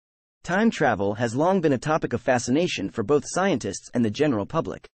Time travel has long been a topic of fascination for both scientists and the general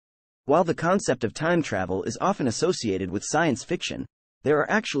public. While the concept of time travel is often associated with science fiction, there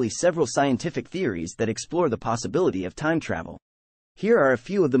are actually several scientific theories that explore the possibility of time travel. Here are a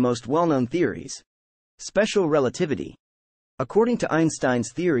few of the most well-known theories. Special relativity. According to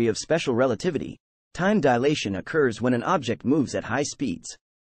Einstein's theory of special relativity, time dilation occurs when an object moves at high speeds.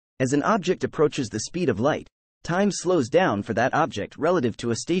 As an object approaches the speed of light, time slows down for that object relative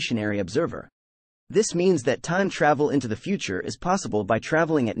to a stationary observer. This means that time travel into the future is possible by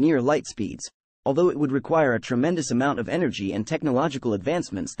traveling at near light speeds, although it would require a tremendous amount of energy and technological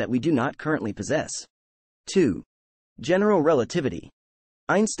advancements that we do not currently possess. 2. General relativity.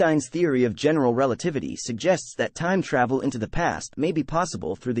 Einstein's theory of general relativity suggests that time travel into the past may be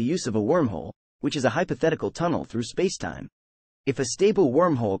possible through the use of a wormhole, which is a hypothetical tunnel through spacetime. If a stable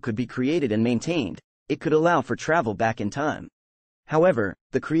wormhole could be created and maintained, it could allow for travel back in time. However,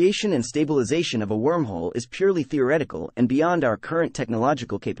 the creation and stabilization of a wormhole is purely theoretical and beyond our current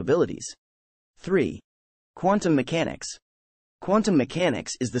technological capabilities. 3. Quantum mechanics. Quantum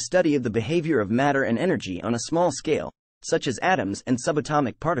mechanics is the study of the behavior of matter and energy on a small scale, such as atoms and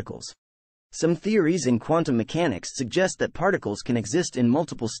subatomic particles. Some theories in quantum mechanics suggest that particles can exist in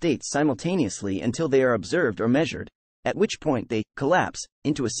multiple states simultaneously until they are observed or measured, at which point they collapse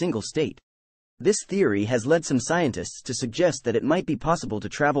into a single state. This theory has led some scientists to suggest that it might be possible to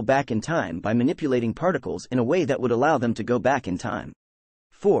travel back in time by manipulating particles in a way that would allow them to go back in time.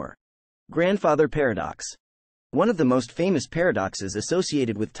 4. Grandfather paradox. One of the most famous paradoxes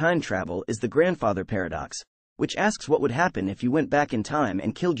associated with time travel is the grandfather paradox, which asks what would happen if you went back in time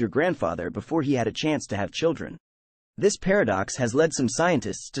and killed your grandfather before he had a chance to have children. This paradox has led some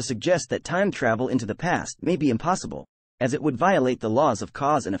scientists to suggest that time travel into the past may be impossible, as it would violate the laws of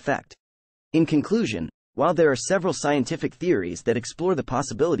cause and effect. In conclusion, while there are several scientific theories that explore the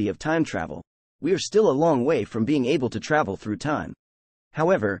possibility of time travel, we are still a long way from being able to travel through time.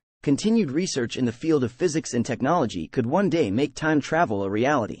 However, continued research in the field of physics and technology could one day make time travel a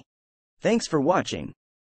reality. Thanks for watching.